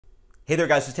Hey there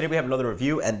guys, so today we have another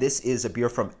review, and this is a beer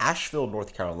from Asheville,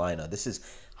 North Carolina. This is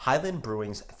Highland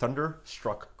Brewing's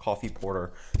Thunderstruck Coffee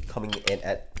Porter, coming in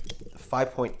at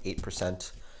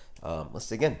 5.8%. Let's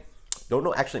dig in. Don't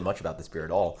know actually much about this beer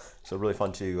at all, so really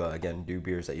fun to, again, do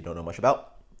beers that you don't know much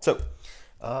about. So,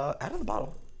 out of the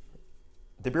bottle,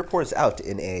 the beer pours out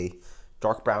in a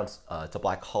dark brown to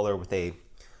black color with a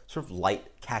sort of light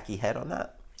khaki head on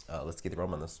that. Let's get the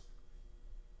aroma on this.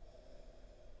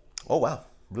 Oh wow,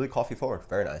 really coffee forward,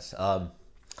 very nice.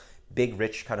 Big,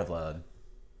 rich kind of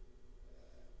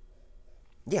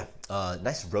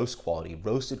nice roast quality,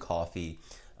 roasted coffee,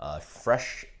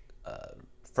 freshly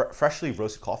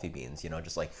roasted coffee beans. You know,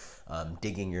 just like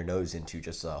digging your nose into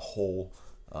just a whole,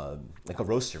 like a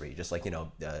roastery, just like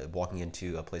walking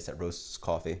into a place that roasts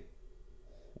coffee.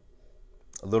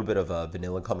 A little bit of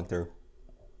vanilla coming through,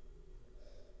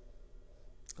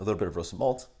 a little bit of roasted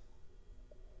malt.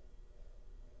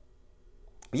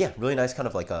 But yeah, really nice, kind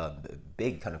of like a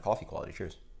big kind of coffee quality.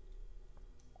 Cheers.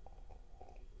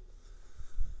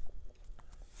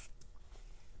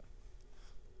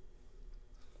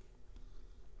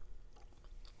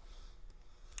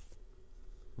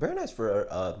 Very nice for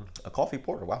a coffee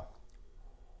porter. Wow.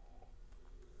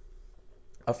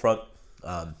 Up front,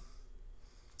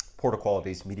 porter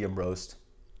qualities, medium roast,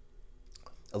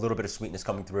 a little bit of sweetness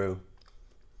coming through,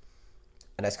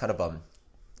 a nice kind of a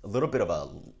little bit of a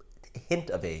hint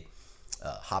of a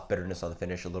hop bitterness on the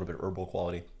finish, a little bit of herbal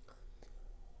quality.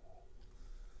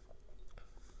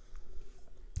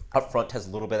 Up front has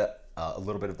a little bit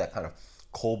of that kind of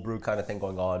cold brew kind of thing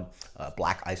going on,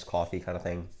 black iced coffee kind of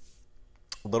thing.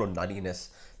 A little nuttiness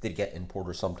they get in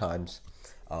porter sometimes.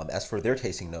 As for their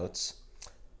tasting notes,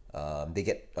 they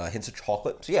get hints of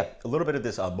chocolate. So yeah, a little bit of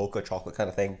this mocha chocolate kind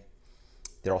of thing.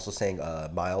 They're also saying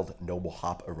mild noble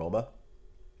hop aroma.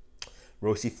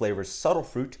 Roasty flavors, subtle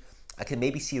fruit. I can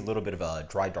maybe see a little bit of a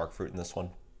dry dark fruit in this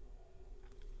one.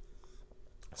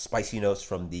 Spicy notes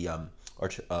from the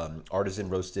artisan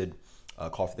roasted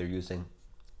coffee they're using.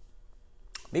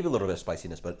 Maybe a little bit of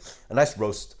spiciness, but a nice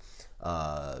roast,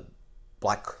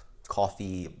 black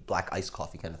coffee, black iced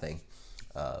coffee kind of thing,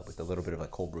 with a little bit of a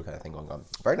cold brew kind of thing going on.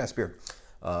 Very nice beer.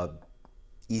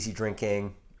 Easy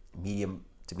drinking, medium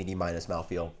to medium minus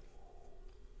mouthfeel.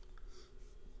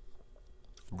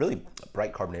 Really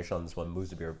bright carbonation on this one, moves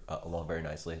the beer along very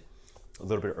nicely. A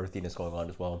little bit of earthiness going on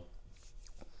as well.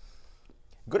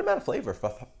 Good amount of flavor for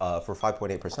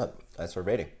 5.8%. That's our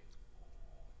rating.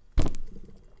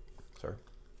 Sorry.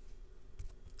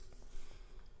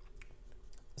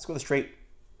 Let's go with a straight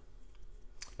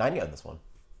 90 on this one.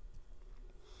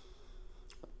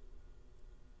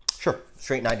 Sure,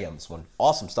 straight 90 on this one.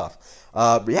 Awesome stuff.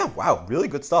 Yeah, wow, really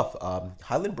good stuff.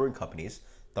 Highland Brewing Company's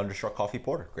Thunderstruck Coffee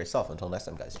Porter. Great stuff. Until next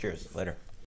time, guys. Cheers. Later.